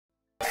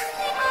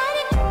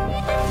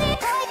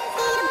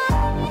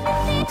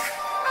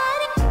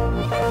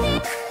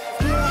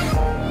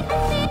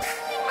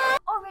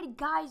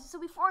guys, so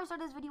before I start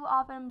this video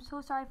off, and I'm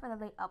so sorry for the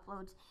late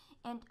uploads.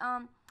 And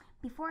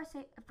before I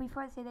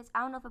say this,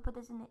 I don't know if I put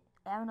this in.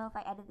 I don't know if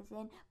I edit this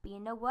in, but you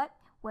know what?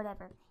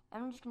 Whatever.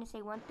 I'm just gonna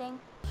say one thing.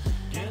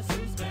 Guess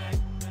who's back?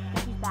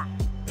 Guess who's back?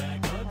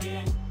 Back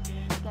again.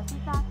 Guess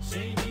who's back?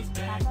 Shady's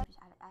back. I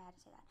had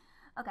to say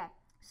that. Okay,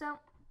 so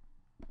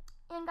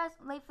and guys,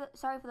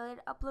 sorry for the late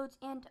uploads,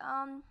 and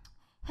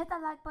hit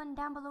that like button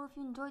down below if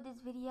you enjoyed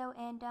this video,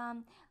 and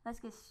let's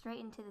get straight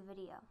into the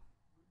video.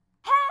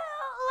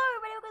 Hello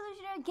everybody, welcome to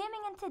Legendary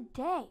Gaming, and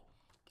today,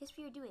 guess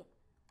what we're doing?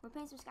 We're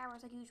playing some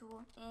Skywars like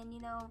usual, and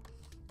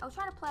I was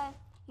trying to play,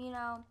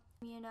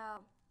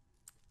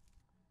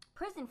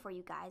 prison for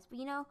you guys, but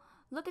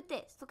look at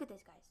this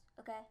guys,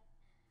 okay?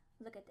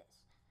 Look at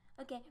this.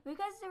 Okay,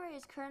 because server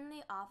is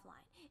currently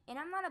offline, and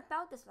I'm not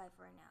about this life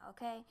right now,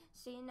 okay?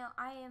 So,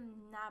 I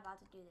am not about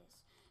to do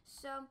this.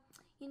 So,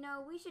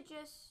 we should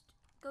just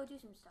go do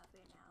some stuff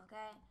right now,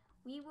 okay?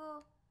 We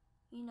will,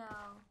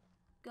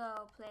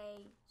 go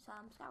play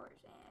some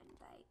Skywars and,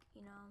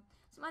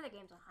 some other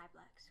games on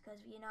Hyplex,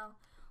 because,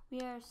 we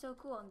are so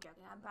cool. I'm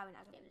joking. I'm probably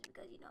not going to do this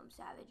because, I'm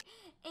savage.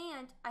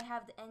 And I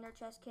have the Ender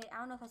Chest Kit.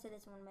 I don't know if I said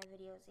this in one of my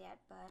videos yet,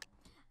 but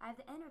I have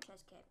the Ender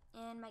Chest Kit,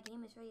 and my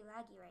game is really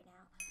laggy right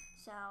now.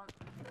 So,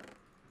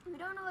 if you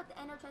don't know what the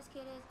Ender Chest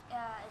Kit is,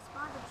 it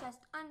spawns a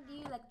chest under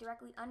you, like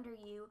directly under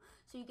you,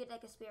 so you get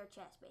like a spare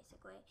chest,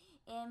 basically.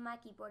 And my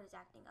keyboard is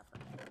acting up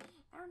again.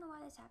 I don't know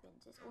why this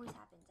happens. This always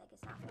happens. Like,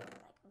 it's not fair.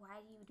 Like, why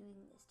are you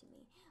doing this to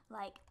me?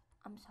 Like,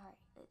 I'm sorry.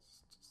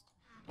 It's just,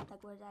 like,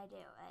 what did I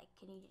do? Like,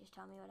 can you just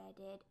tell me what I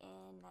did,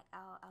 and like,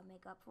 I'll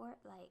make up for it?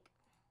 Like,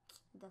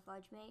 the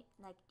fudge mate.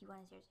 Like, do you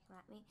want to seriously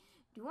come at me?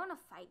 Do you want to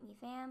fight me,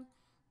 fam?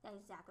 That's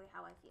exactly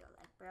how I feel.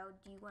 Like, bro,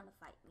 do you want to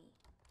fight me?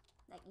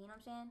 Like, you know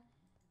what I'm saying?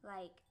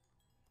 Like,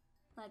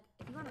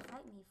 if you want to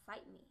fight me,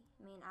 fight me.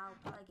 I mean, I'll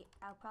probably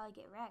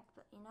get wrecked,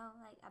 but like,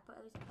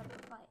 at least I put up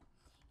a fight.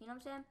 You know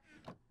what I'm saying?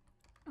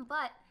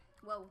 But,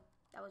 whoa,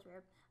 that was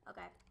weird.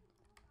 Okay.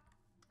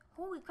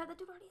 Holy crap, that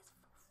dude already has 4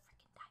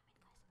 freaking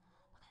diamond,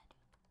 guys. Look at that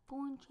dude.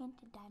 4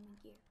 enchanted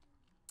diamond gear.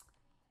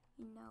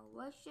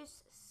 Let's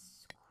just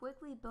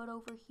quickly build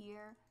over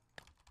here.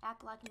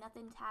 Act like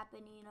nothing's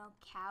happened,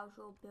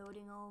 casual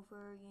building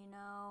over,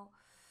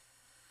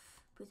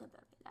 Please don't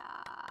build me.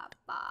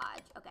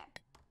 Fudge. Okay.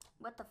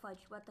 What the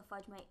fudge? What the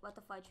fudge, mate? What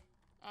the fudge?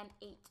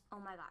 M8. Oh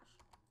my gosh.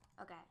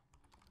 Okay.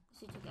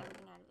 So he took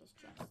everything out of his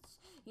chests.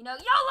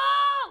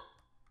 YOLO!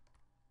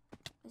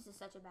 This is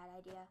such a bad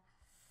idea.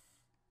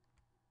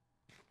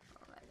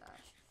 Oh my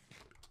gosh.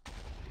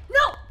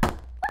 No!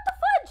 What the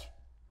fudge?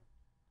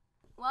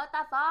 What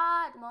the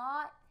fudge?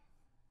 What?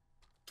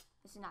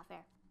 This is not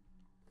fair.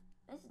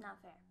 This is not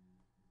fair.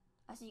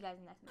 I'll see you guys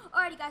in the next match.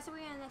 Alrighty, guys, so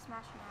we're in the next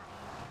match now,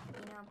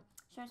 and,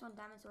 show us one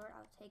diamond sword.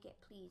 I'll take it,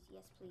 please.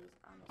 Yes, please.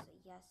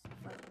 Honestly, yes.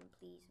 Fucking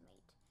please,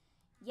 mate.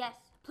 Yes,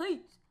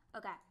 please.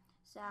 Okay,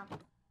 so,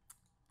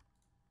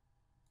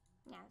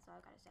 yeah, that's all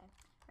I gotta say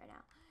right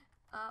now.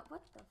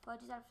 What the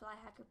fudge? Is that a fly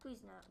hacker? Please,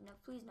 no. No,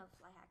 please, no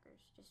fly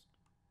hackers. Just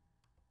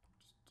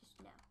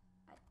no.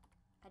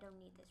 I don't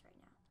need this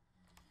right now.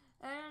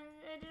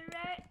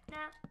 Right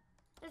now.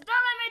 Just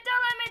don't let me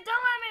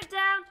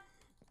down.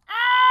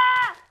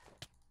 Ah!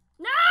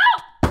 No!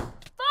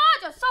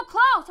 Fudge! I'm so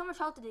close! How much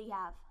health did he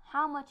have?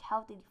 How much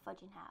health did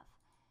Fudgin have?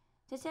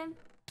 Is this him?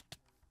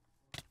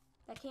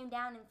 That came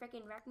down and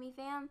freaking wrecked me,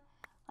 fam?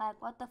 Like,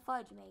 what the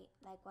fudge, mate?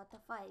 Like, what the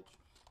fudge?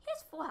 He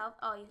has full health.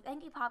 Oh, I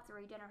think he popped the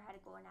regen or had a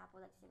golden apple.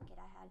 That's the same kid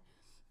I had.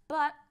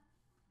 But,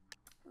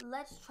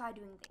 let's try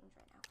doing things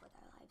right now with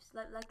our lives.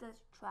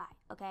 Let's try,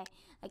 okay?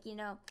 Like,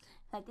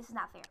 like, this is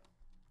not fair,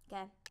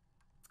 okay?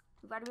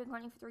 We've already been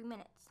recording for 3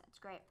 minutes. That's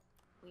great.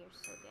 We are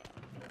so good.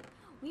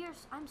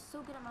 I'm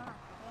so good at my life,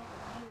 okay?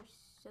 Like, we are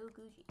so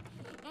Gucci.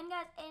 And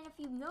guys, and if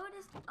you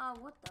noticed,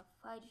 what the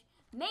fudge?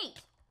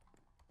 Mate!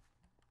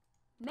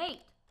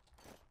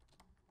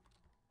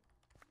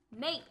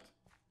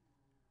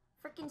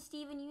 Frickin'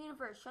 Steven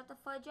Universe, shut the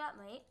fudge up,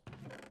 mate.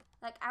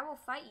 Like, I will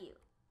fight you.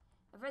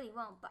 I really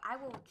won't, but I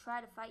will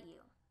try to fight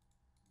you.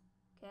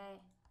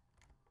 Okay?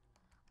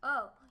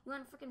 Oh, you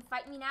wanna frickin'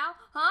 fight me now?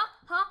 Huh?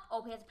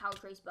 Oh, he has a power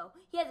trace bow.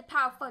 He has a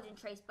power fudging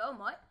trace bow,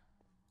 what?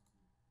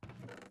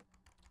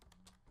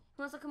 He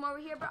wants to come over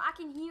here, but I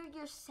can hear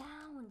your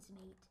sounds,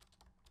 mate.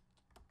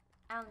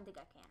 I don't think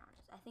I can,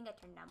 honestly. I think I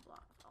turned down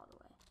blocks all the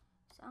way.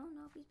 So I don't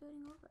know if he's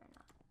building over or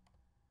not.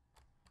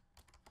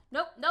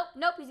 Nope.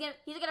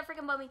 He's gonna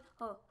freaking blow me.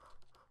 Oh.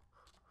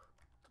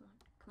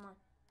 Come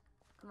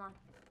on.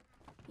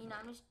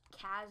 I'm just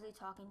casually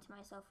talking to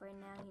myself right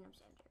now. I'm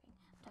saying?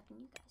 I'm talking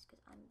to you guys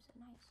because I'm so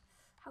nice.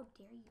 How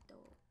dare you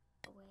throw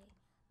away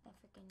that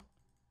freaking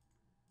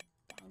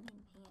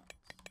diamond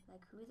pants?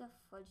 Like, who the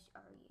fudge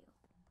are you?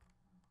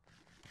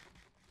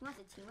 You want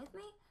to team with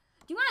me?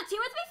 Do you want to team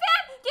with me,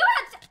 fam? Do you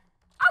want to?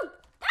 Oh!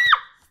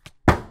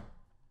 Ah!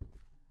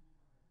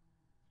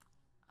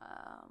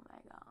 Oh my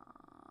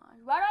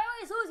god! Why do I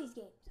always lose these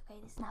games? Okay,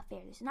 this is not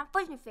fair. This is not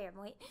fucking fair,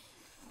 wait.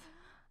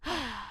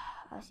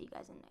 I'll see you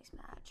guys in the next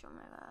match. Oh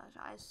my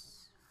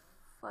gosh,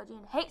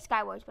 fudging hate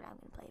Skywars, but I'm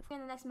gonna play it. We're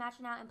in the next match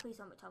now, and please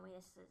don't tell me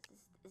this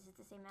is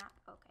the same map.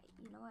 Okay,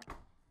 you know what?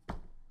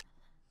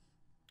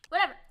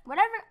 Whatever.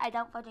 I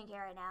don't fudging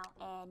care right now,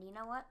 and you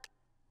know what?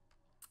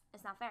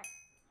 It's not fair.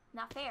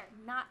 Not fair.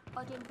 Not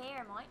fudging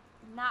fair, mate.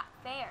 Not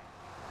fair.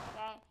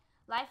 Okay?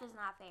 Life is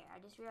not fair. I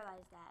just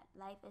realized that.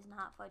 Life is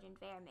not fudging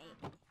fair, mate.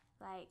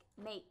 Like,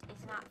 mate,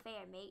 it's not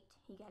fair, mate.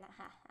 You gotta,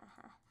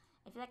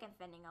 I feel like I'm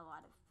offending a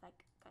lot of,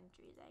 like,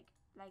 countries.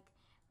 Like,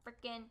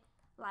 freaking,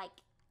 like,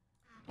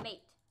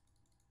 mate.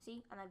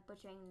 See? I'm, like,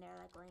 butchering their,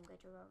 like,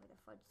 language or over the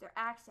fudge. Their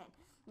accent.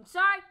 I'm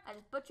sorry. I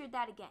just butchered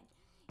that again.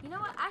 You know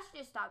what? I should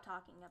just stop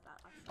talking about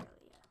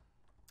Australia.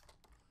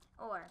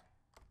 Or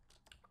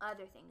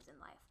other things in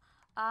life.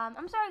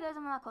 I'm sorry, guys.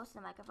 I'm not close to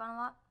the microphone a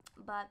lot.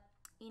 But,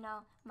 you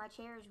know, my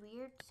chair is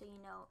weird. So,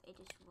 you know, it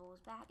just rolls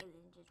back. And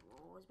then just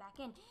rolls back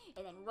in.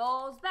 And then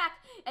rolls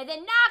back. And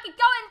then now I can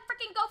go and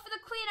freaking go for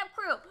the cleanup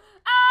crew.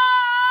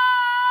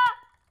 Ah!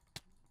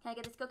 Can I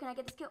get this kill? Can I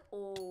get this kill?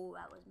 Oh,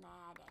 that was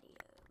mad at you,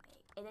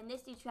 mate. And then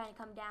this dude's trying to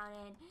come down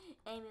in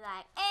and be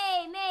like,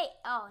 hey, mate.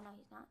 Oh, no,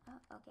 he's not.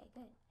 Oh, okay,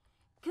 good.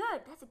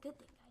 Good. That's a good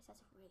thing, guys. That's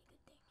a really good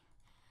thing.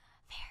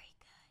 Very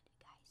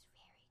good, guys.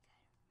 Very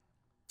good.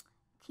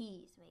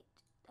 Keys, mate.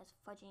 That's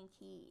fudging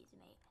keys,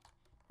 mate.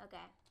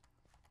 Okay.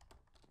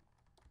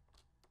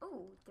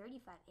 Ooh,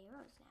 35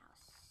 arrows now.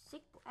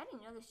 Sick boy. I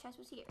didn't know this chest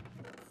was here.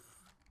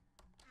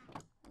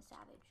 I'm a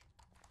savage.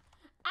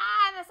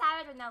 I'm a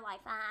savage with no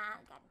life.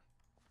 Got him.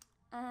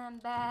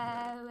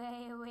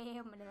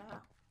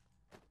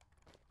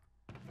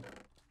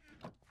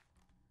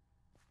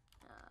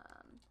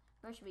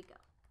 Where should we go?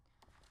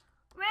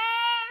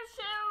 Where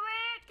should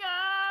we go?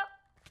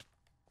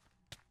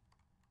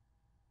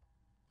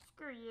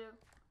 Screw you.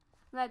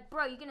 Like,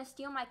 bro, you gonna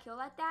steal my kill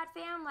like that,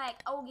 fam?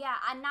 Like, oh yeah,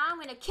 now I'm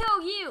gonna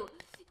kill you.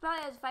 He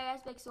probably has a fire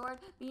aspect sword,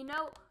 but you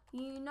know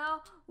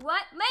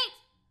what, mate?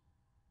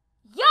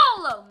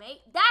 YOLO,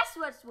 mate. That's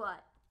what's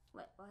what.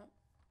 What?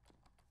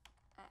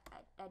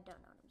 I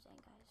don't know what I'm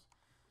saying, guys.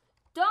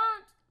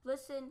 Don't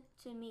listen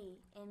to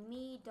me, and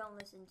me don't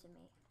listen to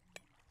me.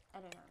 I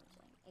don't know what I'm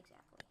saying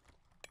exactly.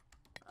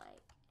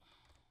 Like,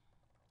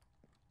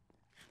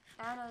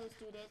 I don't know who this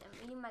dude is. I'm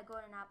eating my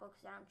golden apple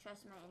because I don't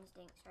trust my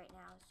instincts right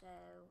now. So,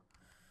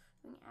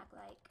 I'm going to act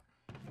like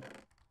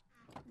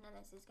none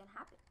of this is going to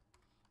happen.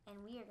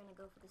 And we are going to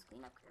go for this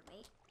cleanup crew,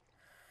 mate.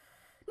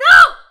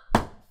 No!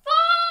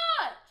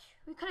 Fudge!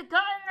 We could have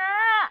gotten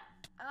that!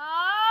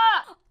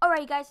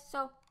 Alrighty, guys.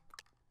 So,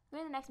 we're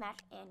in the next match.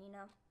 And, you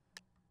know,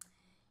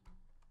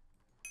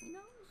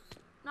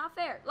 not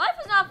fair. Life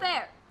is not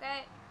fair,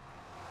 okay?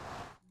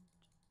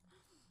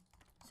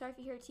 Sorry if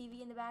you hear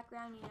TV in the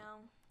background, you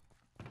know.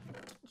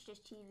 It's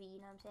just TV, you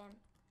know what I'm saying?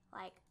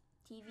 Like,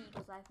 TV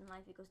equals life and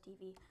life equals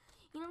TV.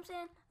 You know what I'm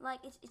saying?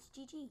 Like, it's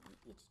GG.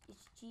 It's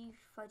G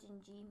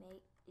fudging G,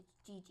 mate. It's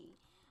GG.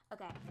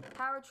 Okay.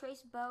 Power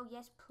trace bow.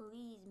 Yes,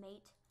 please,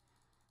 mate.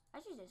 I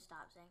should just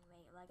stop saying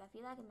mate. Like, I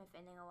feel like I'm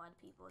offending a lot of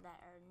people that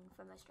are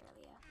from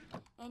Australia.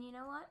 And you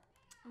know what?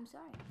 I'm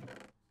sorry.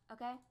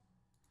 Okay?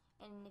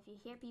 And if you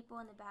hear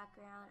people in the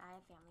background, I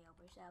have family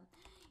over, so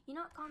you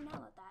know what? Calm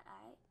down with that,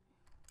 alright?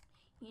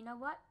 You know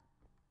what?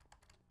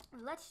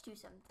 Let's do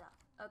some stuff,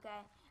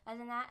 okay? As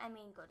in that, I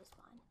mean go to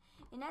spawn.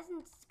 And as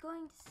in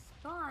going to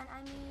spawn,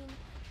 I mean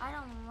I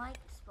don't like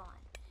spawn.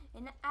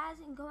 And as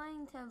in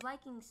going to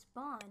liking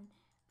spawn,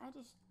 I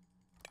just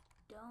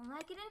don't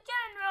like it in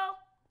general.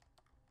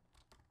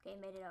 Okay,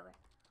 made it over.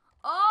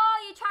 Oh,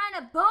 you're trying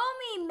to bow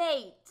me,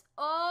 mate.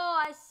 Oh,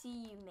 I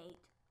see you, mate.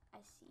 I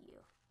see you.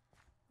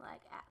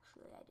 Like,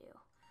 actually, I do.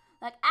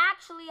 Like,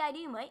 actually, I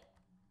do, mate.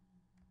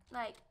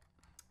 Like,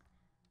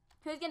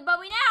 who's gonna bow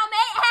me now,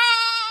 mate?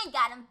 Hey,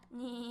 got him.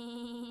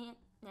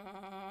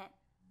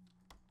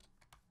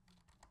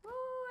 Woo,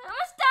 I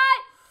almost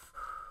died.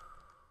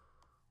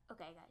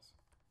 Okay, guys.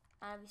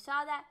 I don't know if you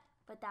saw that,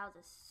 but that was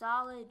a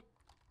solid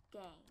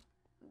game.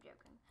 I'm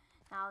joking.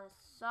 That was a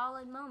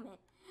solid moment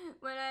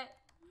when I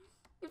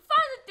can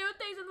finally do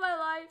things in my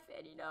life,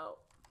 and you know,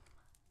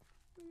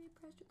 really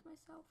impressed with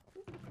myself.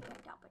 Ooh,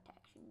 projectile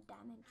protection,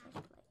 diamond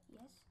chest plate,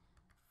 yes.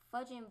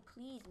 Fudging,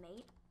 please,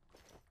 mate.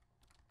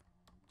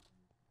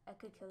 I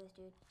could kill this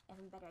dude if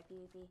I'm better at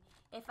PvP.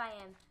 If I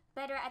am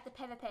better at the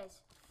PvPs.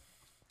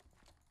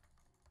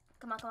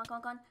 Come on, come on, come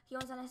on, come on. He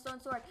only has a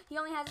stone sword. He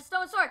only has a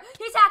stone sword.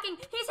 He's hacking.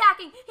 He's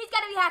hacking. He's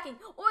gotta be hacking.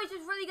 Or he's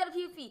just really good at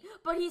PvP.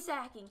 But he's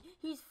hacking.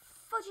 He's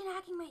fudging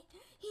hacking, mate.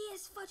 He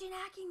is fudging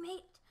hacking,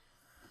 mate.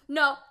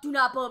 No, do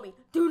not blow me.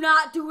 Do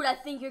not do what I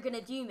think you're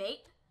gonna do,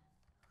 mate.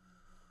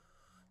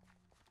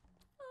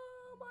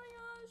 Oh my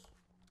gosh.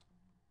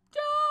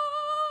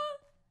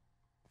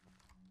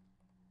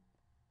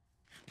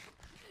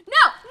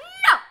 No!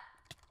 No!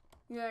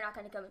 You're not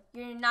gonna kill me.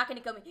 You're not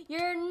gonna kill me.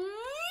 You're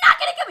not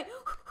gonna kill me!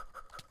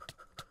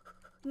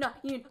 No,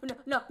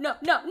 no.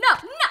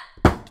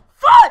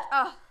 Fudge!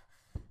 Oh.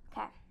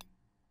 Okay.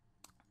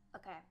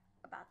 Okay,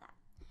 about that.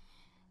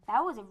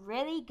 That was a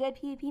really good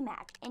PvP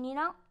match. And you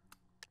know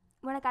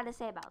what I gotta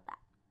say about that?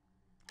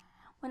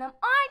 When I'm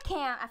on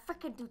cam, I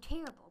freaking do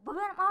terrible. But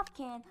when I'm off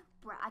cam,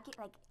 bro, I get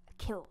like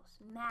kills.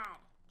 Mad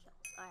kills.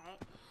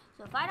 Alright.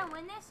 So if I don't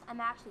win this, I'm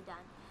actually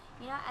done.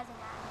 You know, as an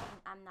admin,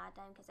 I'm not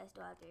done because I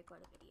still have to record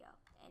a video.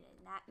 And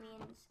that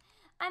means,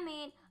 I'm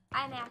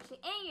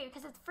actually angry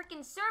because the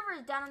freaking server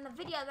is down on the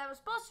video that I was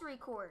supposed to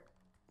record.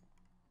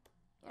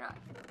 You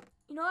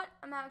know what?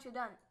 I'm actually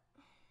done.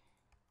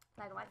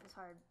 Like, life is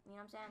hard. You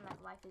know what I'm saying?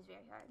 Like, life is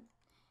very hard.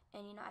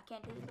 And, you know, I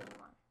can't do this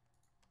anymore.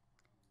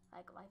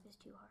 Like, life is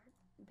too hard.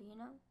 But, you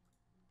know,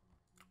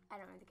 I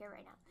don't really care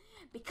right now.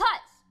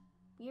 Because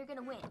you're going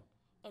to win.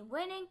 And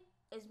winning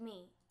is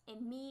me.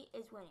 And me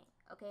is winning.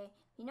 Okay?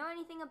 You know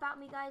anything about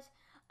me, guys?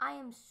 I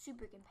am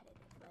super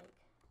competitive. Like,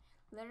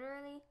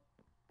 literally.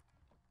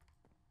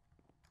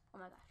 Oh,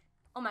 my gosh.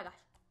 Oh, my gosh.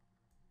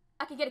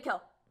 I can get a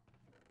kill.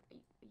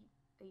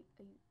 Are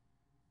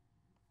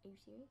you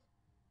serious?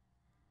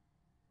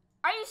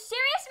 Are you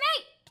serious,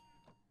 mate?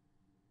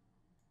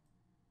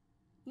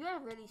 You are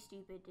really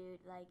stupid,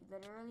 dude. Like,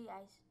 literally,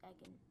 I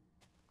can...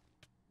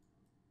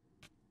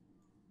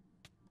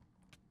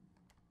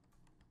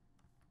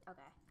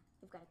 Okay.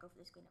 We've got to go for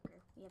this cleanup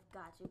crew. We have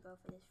got to go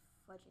for this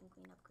fudging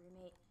cleanup crew,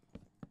 mate.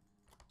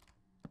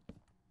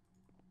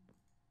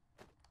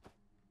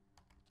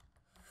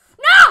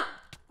 No!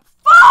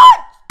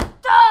 Fudge!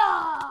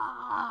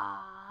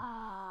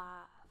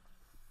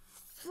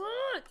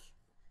 Fudge!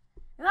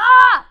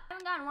 Ah! I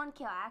haven't gotten one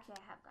kill. Actually,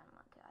 I have gotten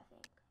one kill, I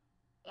think.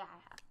 Yeah, I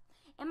have.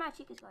 And my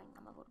cheek is going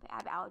numb a little bit. I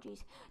have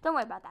allergies. Don't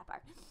worry about that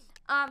part.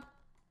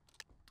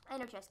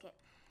 Ender chest kit.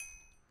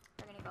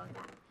 We're gonna go with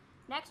that.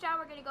 Next round,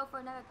 we're gonna go for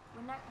another.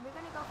 We're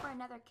gonna go for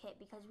another kit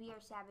because we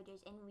are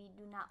savages and we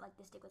do not like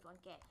to stick with one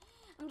kit.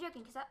 I'm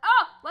joking, cause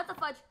oh, what the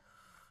fudge!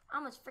 I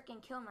almost freaking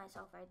killed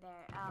myself right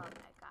there. Oh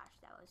my gosh,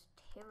 that was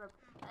terrible.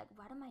 Like,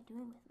 what am I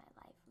doing with my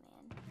life,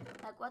 man?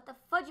 Like, what the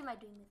fudge am I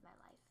doing with my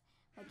life?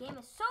 My game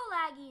is so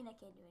laggy and I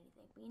can't do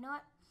anything. But you know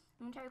what?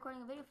 I'm gonna try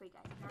recording a video for you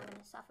guys, and I'm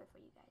gonna suffer for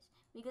you guys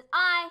because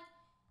I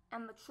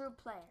am a true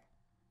player.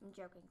 I'm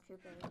joking. True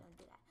players don't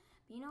do that.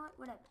 But you know what?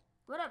 Whatever.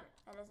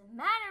 That doesn't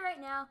matter right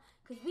now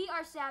because we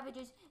are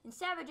savages, and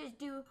savages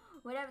do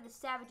whatever the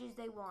savages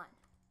they want.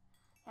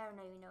 I don't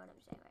even know what I'm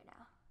saying right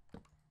now.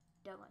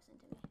 Don't listen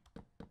to me.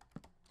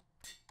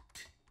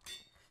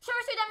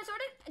 Silver Sweet Diamond Sword.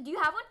 Do you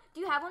have one?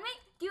 Do you have one,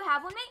 mate? Do you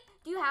have one, mate?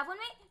 Do you have one,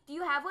 mate? Do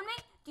you have one,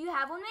 mate? Do you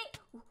have one, mate?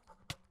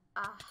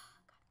 Ah.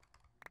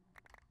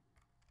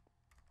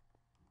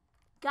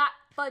 Got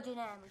fudging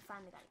in. We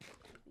finally got a kill.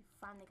 We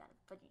finally got a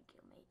fudging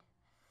kill, mate.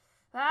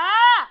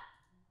 Ah!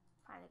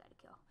 Finally got a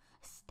kill. A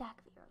stack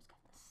of arrows,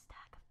 guys. A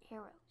stack of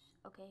arrows.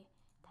 Okay?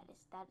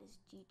 That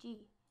is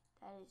GG.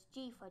 That is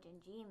G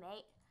fudging G,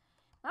 mate.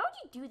 Why would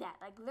you do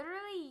that? Like,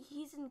 literally,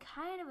 he's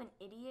kind of an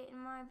idiot, in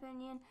my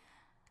opinion.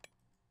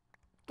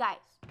 Guys,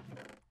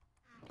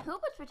 who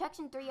puts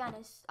protection 3 on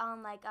his,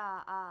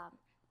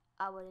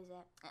 what is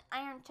it? An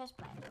iron chest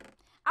plate.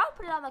 I would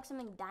put it on, like,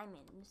 something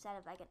diamond instead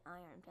of, like, an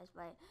iron chest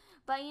plate.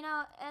 But, you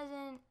know, as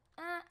in,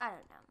 I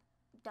don't know.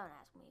 Don't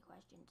ask me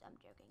questions. I'm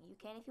joking. You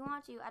can if you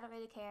want to. I don't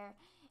really care.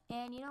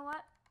 And you know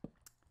what?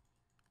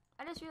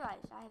 I just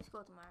realized I have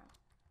school tomorrow.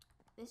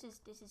 This is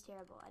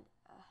terrible.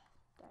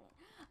 Darn it.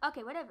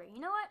 Okay, whatever. You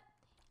know what?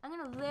 I'm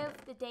gonna live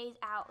the days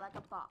out like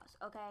a boss,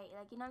 okay?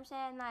 Like, you know what I'm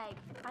saying? Like,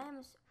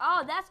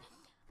 oh, that's,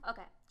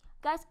 okay.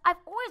 Guys,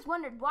 I've always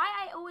wondered why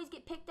I always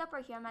get picked up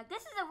right here. I'm like,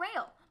 this is a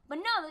rail. But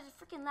no, there's a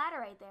freaking ladder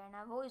right there, and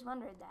I've always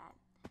wondered that.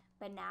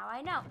 But now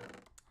I know.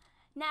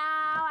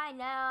 Now I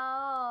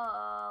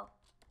know.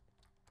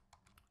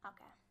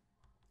 Okay.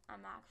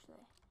 I'm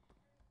actually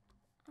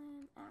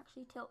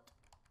Tilt.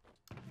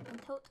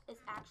 And Tilt is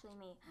actually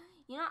me.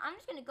 You know, I'm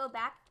just gonna go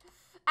back,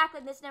 act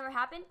like this never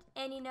happened,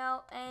 and you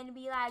know, and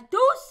be like,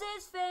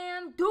 deuces,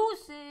 fam,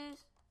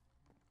 deuces.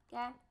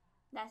 Okay?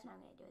 That's what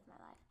I'm gonna do with my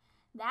life.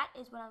 That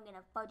is what I'm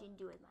gonna fudging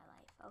do with my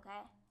life,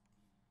 okay?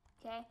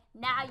 Okay?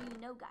 Now you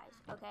know, guys,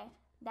 okay?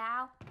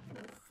 Now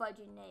you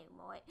fudging know,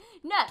 mate.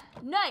 No,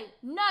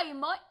 you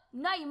might.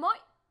 No, you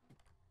might.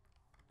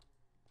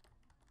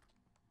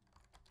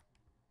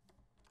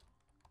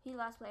 He the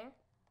last player?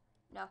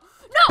 No.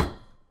 No!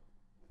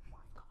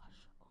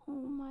 Oh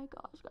my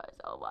gosh, guys.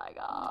 Oh my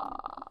gosh.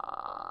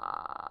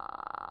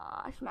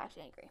 I'm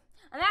actually angry.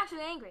 I'm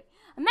actually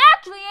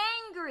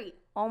angry.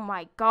 Oh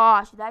my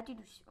gosh. That dude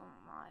was, oh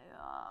my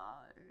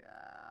gosh.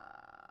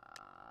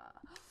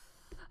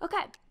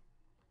 Okay.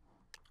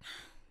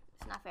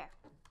 It's not fair.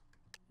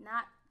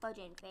 Not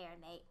fudging fair,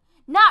 mate.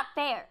 Not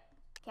fair.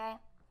 Okay?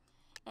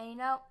 And you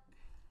know,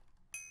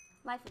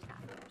 life is not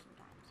fair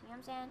sometimes. You know what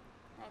I'm saying?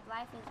 Like,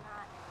 life is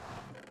not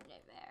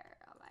fair.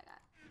 Oh my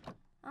god.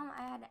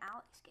 I had an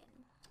Alex skin.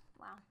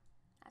 Wow,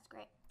 that's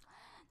great.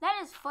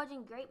 That is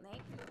fudging great,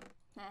 mate.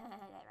 That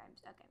rhymes.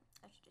 Okay,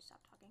 I should just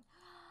stop talking.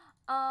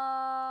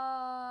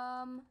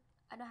 I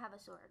don't have a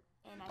sword,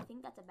 and I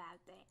think that's a bad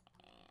thing.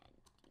 And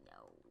you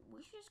know, we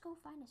should just go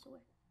find a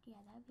sword.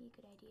 Yeah, that'd be a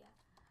good idea.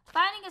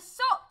 Finding a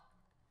sword.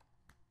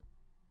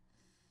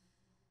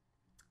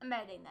 I'm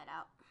editing that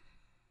out.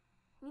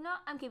 You know,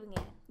 I'm keeping it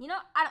in. You know,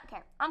 I don't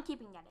care. I'm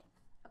keeping it in.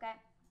 Okay.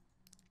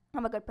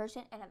 I'm a good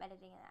person, and I'm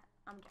editing it out.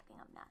 I'm joking.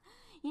 I'm not.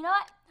 You know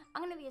what?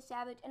 I'm gonna be a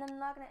savage, and I'm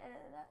not gonna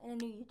edit it out, and a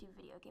new YouTube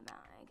video came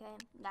out. Okay,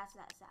 that's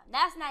that sound.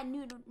 That's not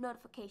new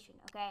notification.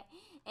 Okay,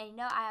 and you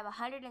know I have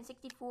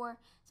 164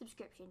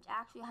 subscriptions.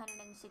 Actually,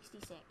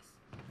 166.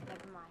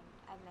 Never mind,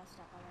 I messed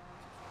up on my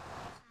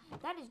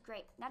subscriptions. That is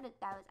great. That was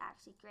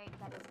actually great.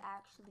 That is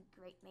actually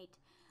great, mate.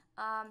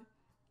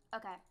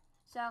 Okay.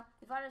 So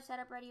we've got our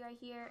setup ready right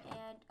here,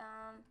 and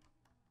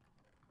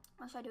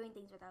I'll start doing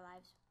things with our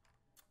lives,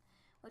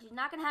 which is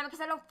not gonna happen because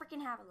I don't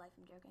freaking have a life.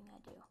 I'm joking. I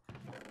do.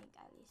 I think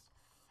at least.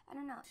 I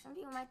don't know. Some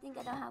people might think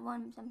I don't have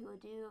one. Some people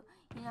do.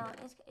 You know,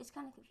 it's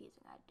kind of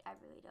confusing. I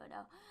really don't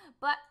know.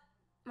 But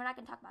we're not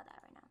gonna talk about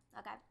that right now.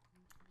 Okay.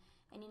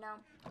 And you know,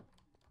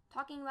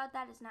 talking about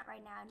that is not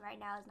right now, and right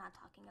now is not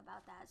talking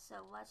about that.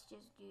 So let's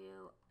just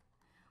do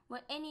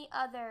what any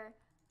other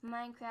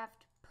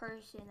Minecraft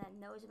person that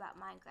knows about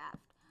Minecraft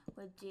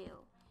would do,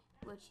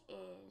 which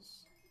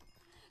is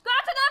go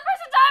out to another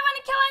person's island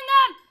and killing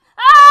them!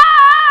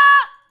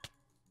 Ah!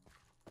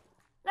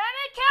 Let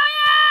me kill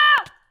you!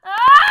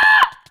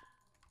 Ah!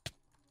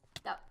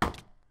 No.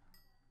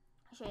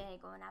 I should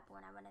have go an apple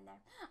when I went in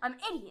there. I'm an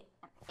idiot.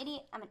 I'm an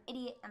idiot. I'm an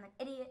idiot. I'm an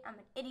idiot. I'm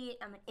an idiot.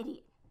 I'm an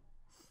idiot.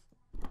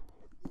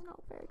 This is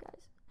not fair,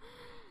 guys.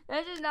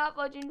 This is not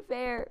fucking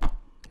fair.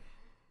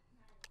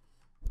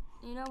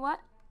 You know what?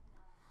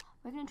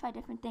 We're gonna try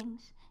different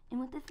things. And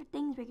with different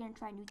things, we're gonna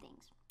try new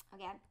things.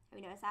 Okay? Have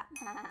you noticed that?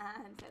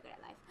 I'm so good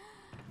at life.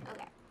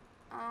 Okay.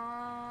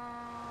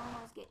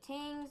 Let's get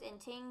Tings, and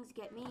Tings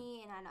get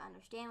me, and I don't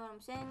understand what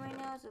I'm saying right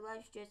now, so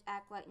let's just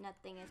act like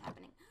nothing is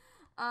happening.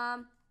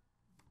 I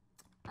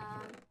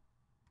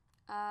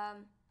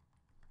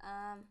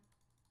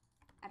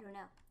don't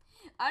know.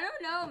 I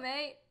don't know,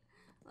 mate.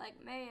 Like,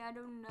 mate, I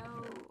don't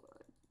know.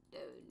 No.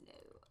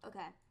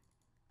 Okay.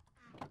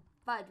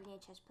 Fudge, we need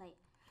a chest plate.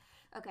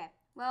 Okay,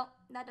 well,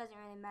 that doesn't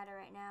really matter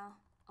right now.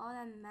 All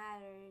that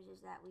matters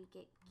is that we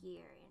get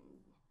gear, and,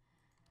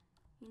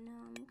 you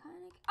know, I'm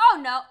kind of... Oh,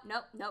 no.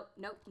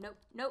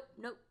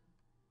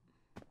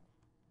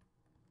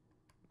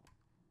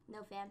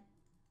 No, fam.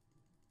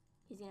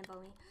 He's gonna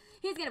bow me.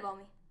 He's gonna bow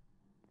me.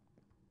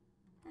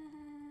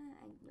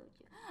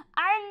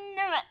 I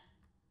knew it.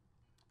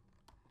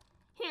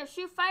 Here,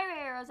 shoot fire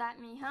arrows at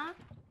me, huh?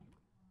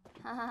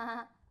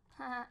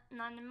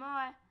 Not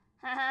anymore.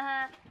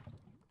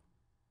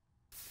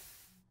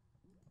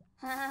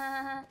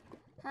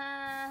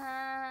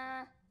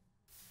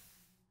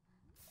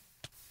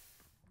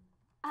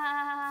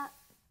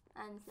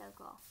 I'm so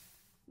cool.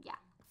 Yeah.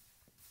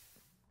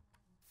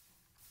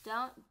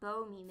 Don't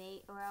bow me,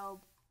 mate, or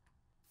I'll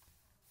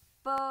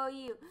bow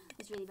you.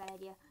 That's a really bad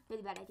idea.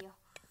 Really bad idea.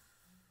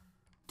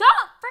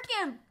 Don't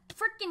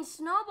freaking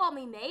snowball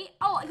me, mate.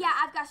 Oh, yeah,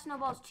 I've got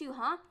snowballs too,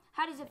 huh?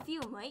 How does it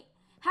feel, mate?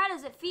 How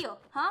does it feel?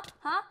 Huh?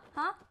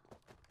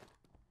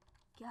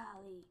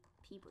 Golly,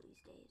 people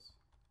these days.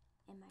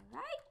 Am I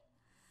right?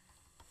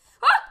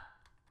 Ah!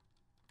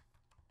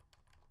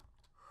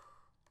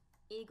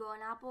 Eagle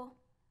and apple.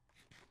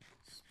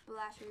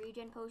 Splash a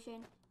regen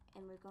potion.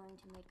 And we're going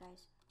to make,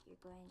 guys, you're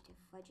going to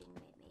fudging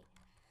me.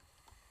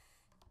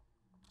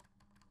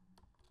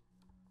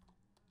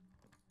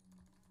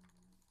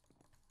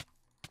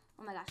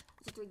 Oh my gosh,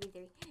 it's a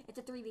 3v3. It's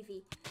a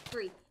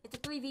 3v3. It's a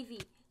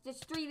 3v3. It's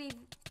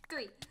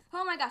 3v3.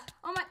 Oh my gosh.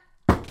 Oh my.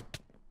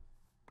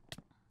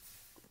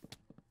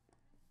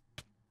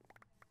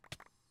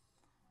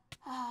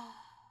 Oh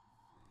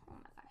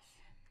my gosh.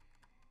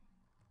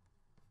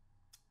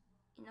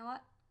 You know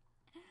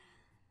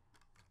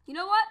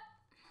what?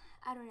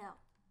 I don't know.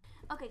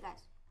 Okay,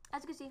 guys.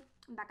 As you can see,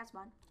 I'm back at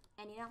spawn.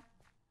 And you know,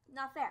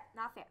 not fair.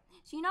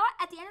 So you know what?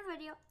 At the end of the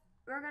video,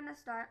 we're gonna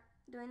start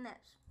doing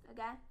this.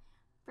 Okay?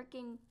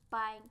 Freaking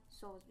buying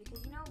souls,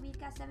 because you know we've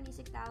got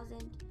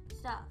 76,000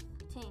 stuff,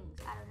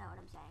 things. I don't know what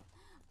I'm saying,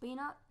 but you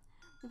know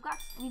we've got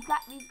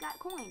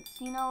coins.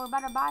 So, you know, we're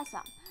about to buy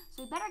some,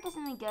 so we better get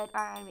something good, or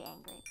I'm gonna be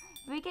angry.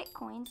 If we get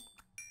coins,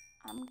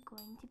 I'm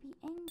going to be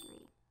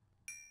angry.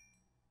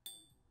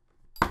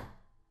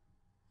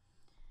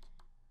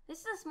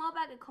 This is a small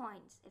bag of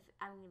coins. If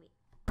I'm gonna be.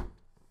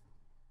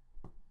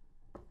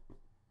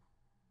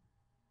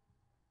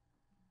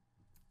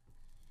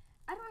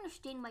 I don't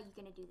understand why you're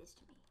gonna do this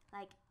to me.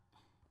 Like,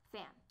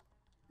 fam.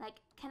 Like,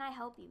 can I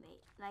help you,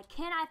 mate? Like,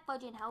 can I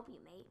fudging help you,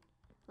 mate?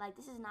 Like,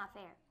 this is not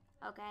fair,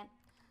 okay?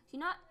 So, you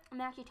know what? I'm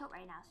actually tilt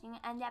right now, so I'm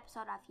gonna end the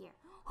episode off here.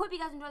 Hope you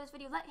guys enjoyed this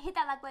video. Hit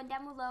that like button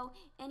down below.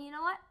 And you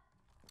know what?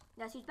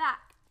 Guess who's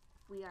back?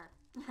 We are.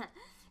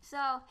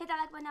 So, hit that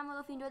like button down below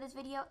if you enjoyed this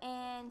video.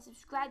 And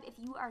subscribe if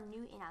you are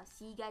new. And I'll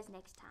see you guys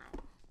next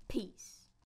time. Peace.